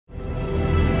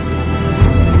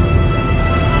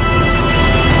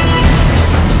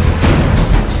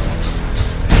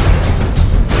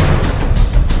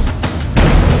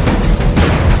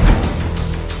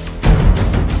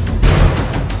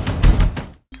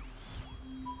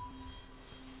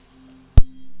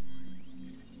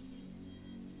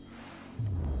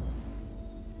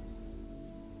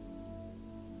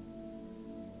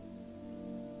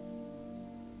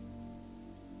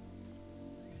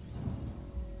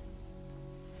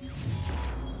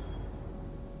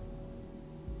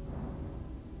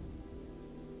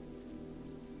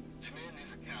The man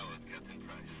is a coward, Captain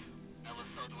Price.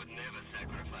 Al-Assad would never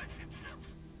sacrifice himself.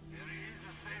 There is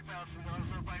a safe house in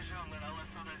Azerbaijan that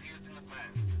Al-Assad has used in the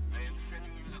past. I am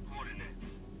sending you the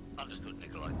coordinates. Understood,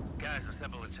 Nikolai. Guys,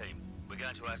 assemble a team. We're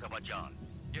going to Azerbaijan.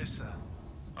 Yes, sir.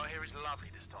 I hear it's lovely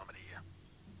this time of the year.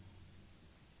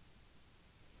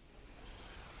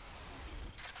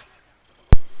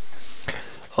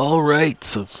 Alright,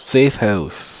 so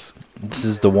Safehouse. This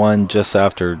is the one just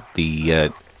after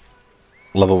the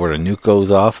level where the nuke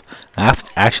goes off.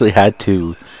 Actually had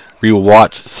to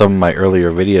rewatch some of my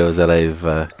earlier videos that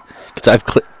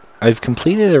I've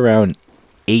completed around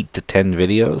 8 to 10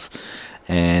 videos,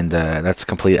 and that's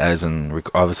complete as in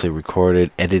obviously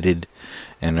recorded, edited,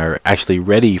 and are actually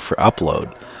ready for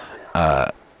upload.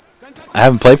 I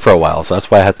haven't played for a while, so that's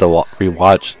why I had to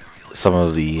rewatch some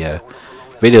of the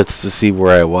videos to see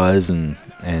where I was and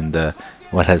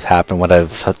what has happened, what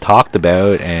I've talked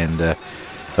about, and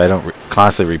so I don't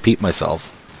constantly repeat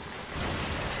myself.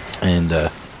 And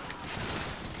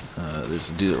there's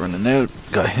a dude running out.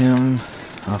 Got him.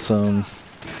 Awesome.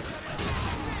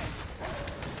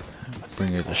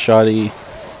 Bring it to shoddy.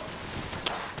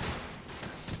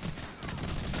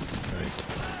 Right.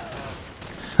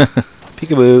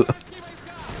 Peekaboo.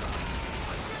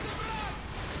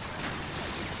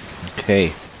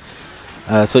 Okay.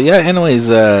 So yeah. Anyways,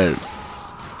 just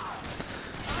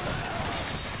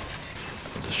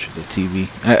shoot the TV.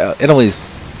 Anyways,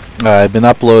 I've been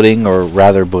uploading, or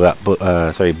rather,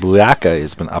 Buyaka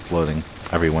has been uploading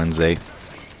every Wednesday.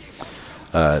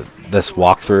 This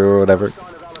walkthrough or whatever,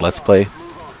 let's play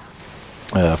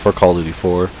for Call of Duty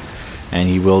 4, and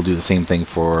he will do the same thing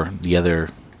for the other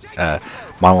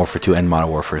Modern Warfare 2 and Modern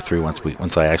Warfare 3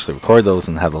 once I actually record those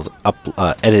and have those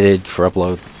edited for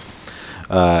upload.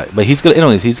 But he's gonna,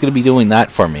 anyways, he's gonna be doing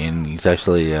that for me, and he's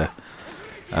actually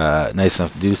nice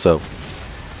enough to do so.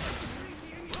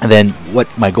 And then what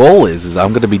my goal is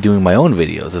I'm gonna be doing my own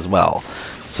videos as well.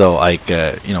 So like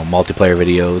you know, multiplayer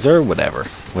videos or whatever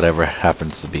it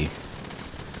happens to be.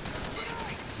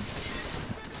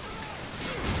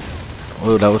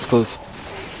 Oh, that was close.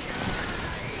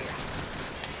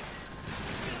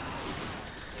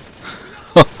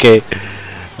 Okay.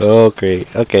 Okay.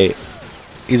 Okay.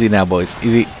 Easy now, boys.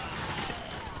 Easy.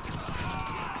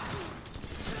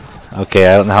 Okay,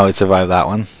 I don't know how I survived that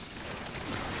one.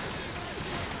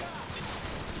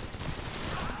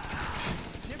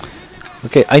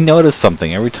 Okay, I noticed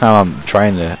something. Every time I'm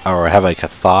trying to, or have like a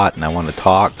thought and I want to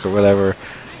talk or whatever,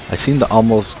 I seem to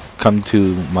almost come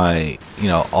to my, you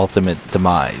know, ultimate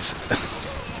demise.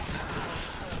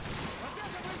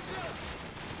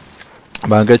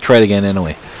 But I'm gonna try it again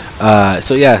anyway.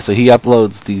 So yeah, so he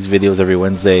uploads these videos every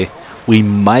Wednesday. We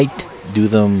might do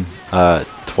them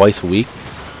twice a week.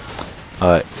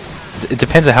 It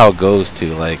depends on how it goes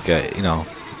too. Like you know,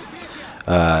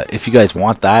 if you guys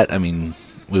want that, I mean,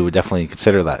 we would definitely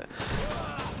consider that.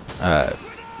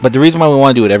 But the reason why we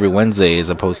want to do it every Wednesday as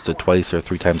opposed to twice or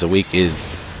 3 times a week is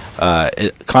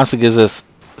it constantly gives us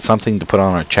something to put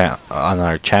on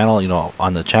our channel, you know,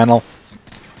 on the channel.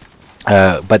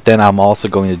 But then I'm also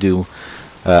going to do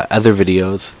other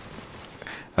videos,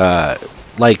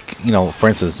 like, you know, for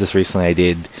instance, just recently I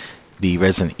did the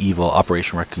Resident Evil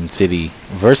Operation Raccoon City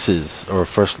versus, or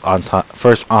first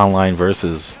online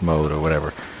versus mode or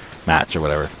whatever, match or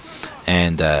whatever,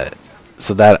 and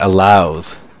so that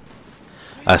allows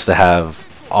us to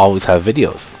always have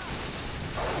videos.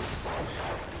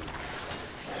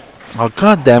 Oh,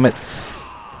 god damn it.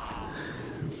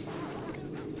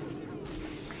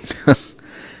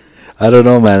 I don't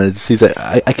know, man. It seems like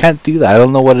I can't do that. I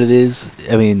don't know what it is.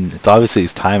 I mean, it's obviously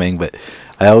it's timing, but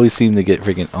I always seem to get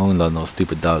freaking owned on those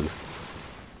stupid dogs.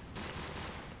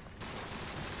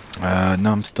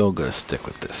 No, I'm still gonna stick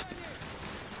with this.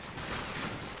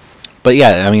 But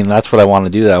yeah, I mean, that's what I want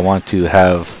to do. I want to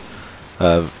have,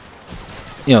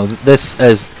 you know, this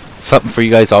as something for you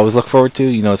guys to always look forward to.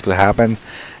 You know, it's gonna happen,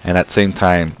 and at the same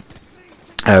time,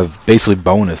 have basically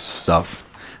bonus stuff.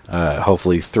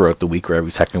 Hopefully throughout the week or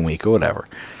every second week or whatever,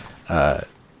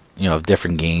 you know, of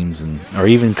different games, and or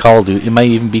even Call of Duty. It might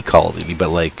even be Call of Duty, but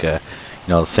like you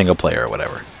know, single player or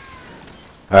whatever.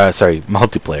 Sorry,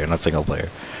 multiplayer, not single player.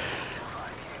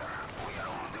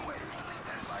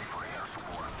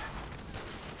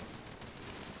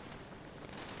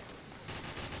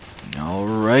 All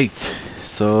right,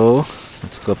 so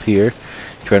let's go up here.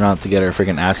 Try not to get our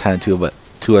freaking ass handed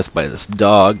to us by this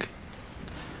dog.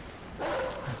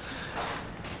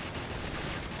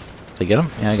 Did I get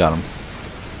him? Yeah, I got him.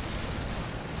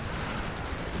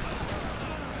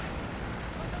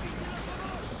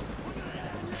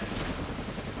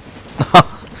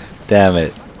 Damn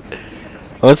it.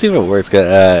 Well, let's see if it works.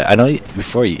 I know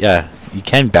before, yeah, you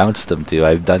can bounce them too.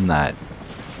 I've done that.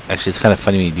 Actually, it's kind of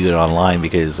funny when you do it online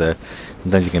because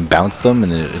sometimes you can bounce them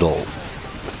and it'll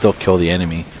still kill the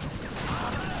enemy.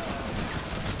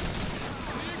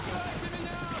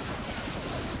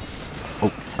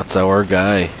 Oh, that's our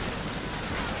guy.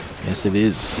 Yes, it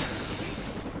is.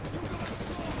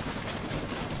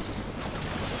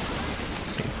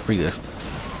 Okay, free this.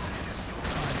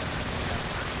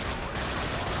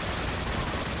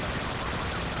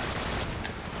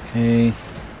 Okay.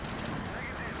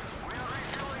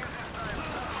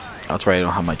 That's right, I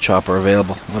don't have my chopper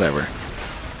available. Whatever.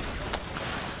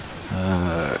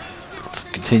 Let's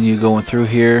continue going through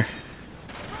here.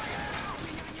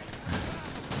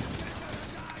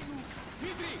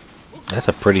 That's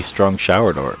a pretty strong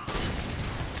shower door.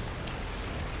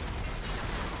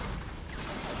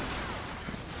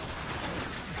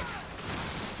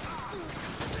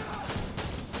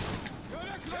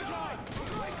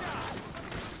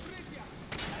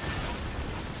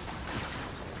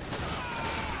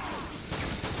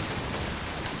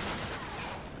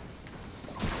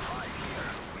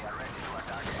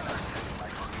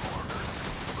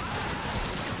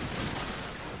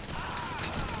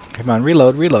 Come on,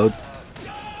 reload, reload.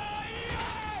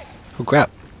 Oh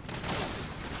crap.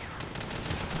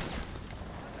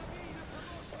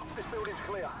 This building's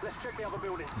clear. Let's check the other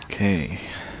building. Okay.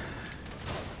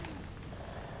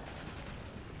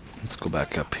 Let's go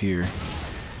back up here.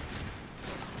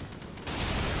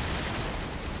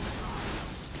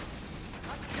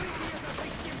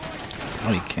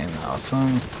 Oh, you can.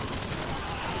 Awesome.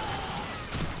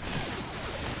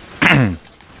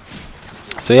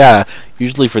 So yeah,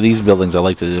 usually for these buildings I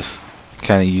like to just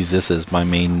kind of use this as my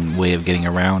main way of getting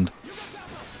around.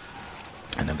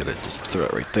 And I'm gonna just throw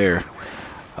it right there.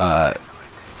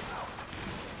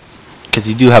 Because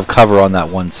you do have cover on that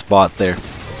one spot there.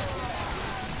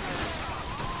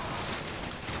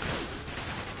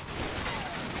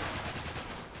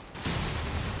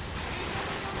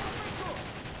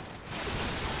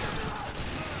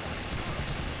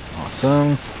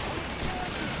 Awesome.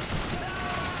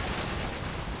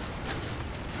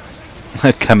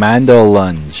 A commando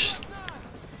lunge.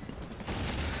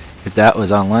 If that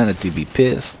was online, I'd be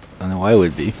pissed. I know I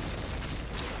would be.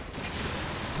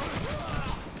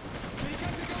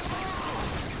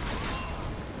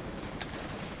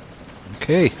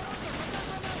 Okay.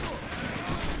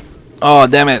 Oh,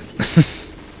 damn it.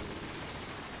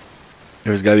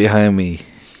 There's gotta be behind me.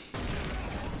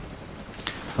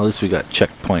 At least we got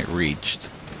checkpoint reached.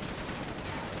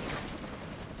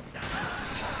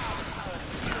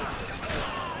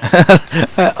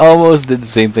 I almost did the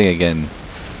same thing again.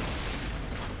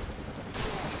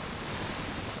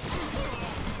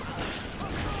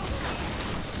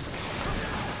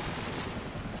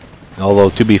 Although,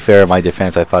 to be fair, in my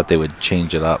defense, I thought they would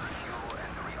change it up.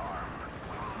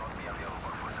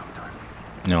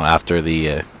 You know, after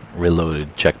the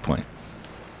reloaded checkpoint.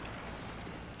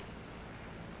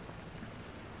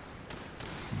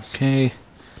 Okay.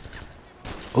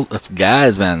 Oh, that's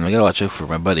Gaz, man. We gotta watch out for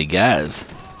my buddy Gaz.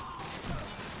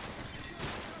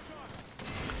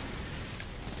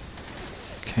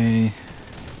 Okay.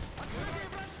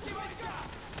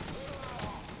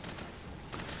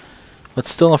 But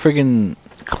still not freaking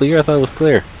clear? I thought it was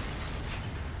clear.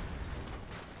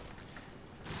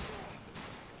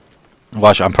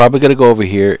 Watch, I'm probably gonna go over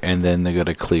here and then they're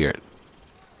gonna clear it.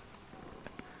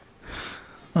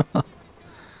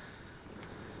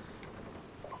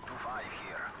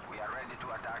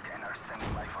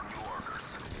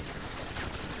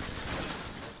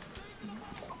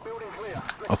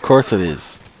 Of course it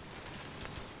is.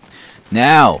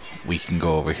 Now we can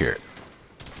go over here.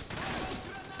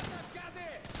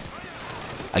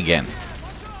 Again.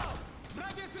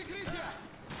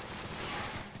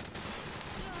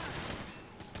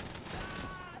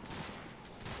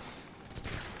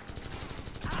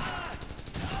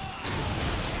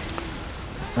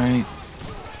 Right.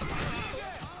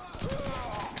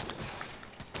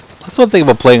 That's one thing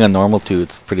about playing on normal too.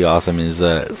 It's pretty awesome. Is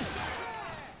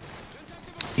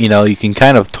you know, you can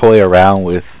kind of toy around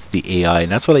with the AI,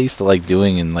 and that's what I used to like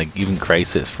doing in like even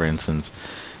Crisis, for instance,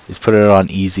 is put it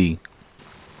on easy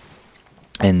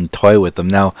and toy with them.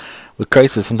 Now, with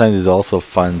Crisis, sometimes it's also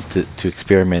fun to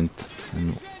experiment.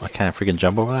 And I can't freaking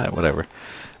jump over that, whatever.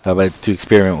 But to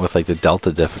experiment with like the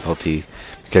Delta difficulty,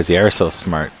 because they are so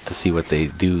smart to see what they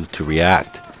do to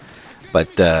react.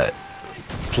 But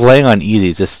playing on easy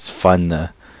is just fun,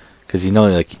 because you know,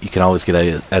 like you can always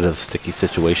get out of sticky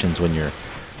situations when you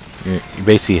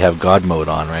basically have God mode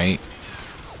on, right?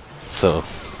 So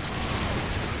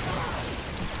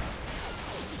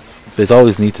It's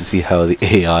always neat to see how the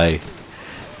AI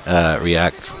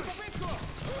reacts.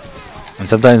 And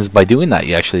sometimes by doing that,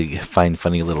 you actually find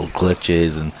funny little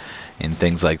glitches and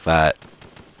things like that.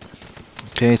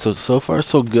 Okay, so far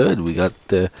so good. We got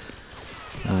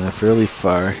fairly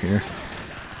far here.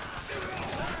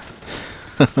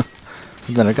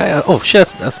 And then our guy. Oh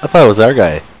shit! I thought it was our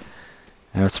guy.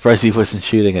 And I'm surprised he wasn't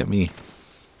shooting at me.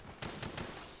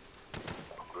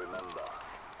 Remember,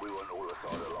 we want all the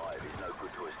side alive. It's no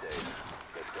good to us dead.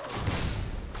 Let's go.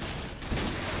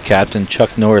 Captain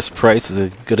Chuck Norris Price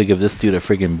is gonna give this dude a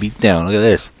friggin' beatdown. Look at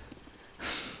this.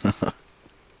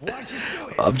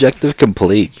 Objective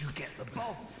complete. You get the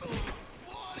bomb.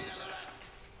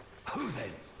 Who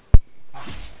then?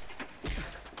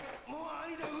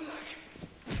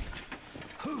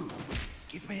 Who?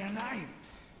 Give me a name.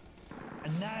 A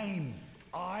name.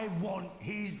 I want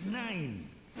his name.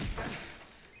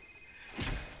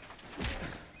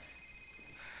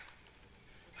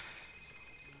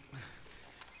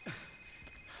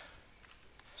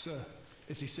 Sir,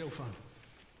 it's his cell phone.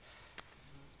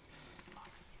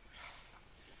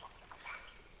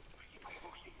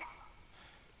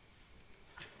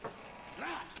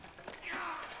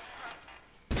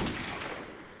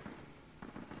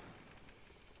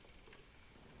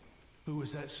 Who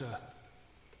was that, sir?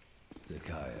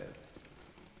 Zakayev.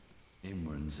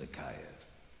 Imran Zakayev.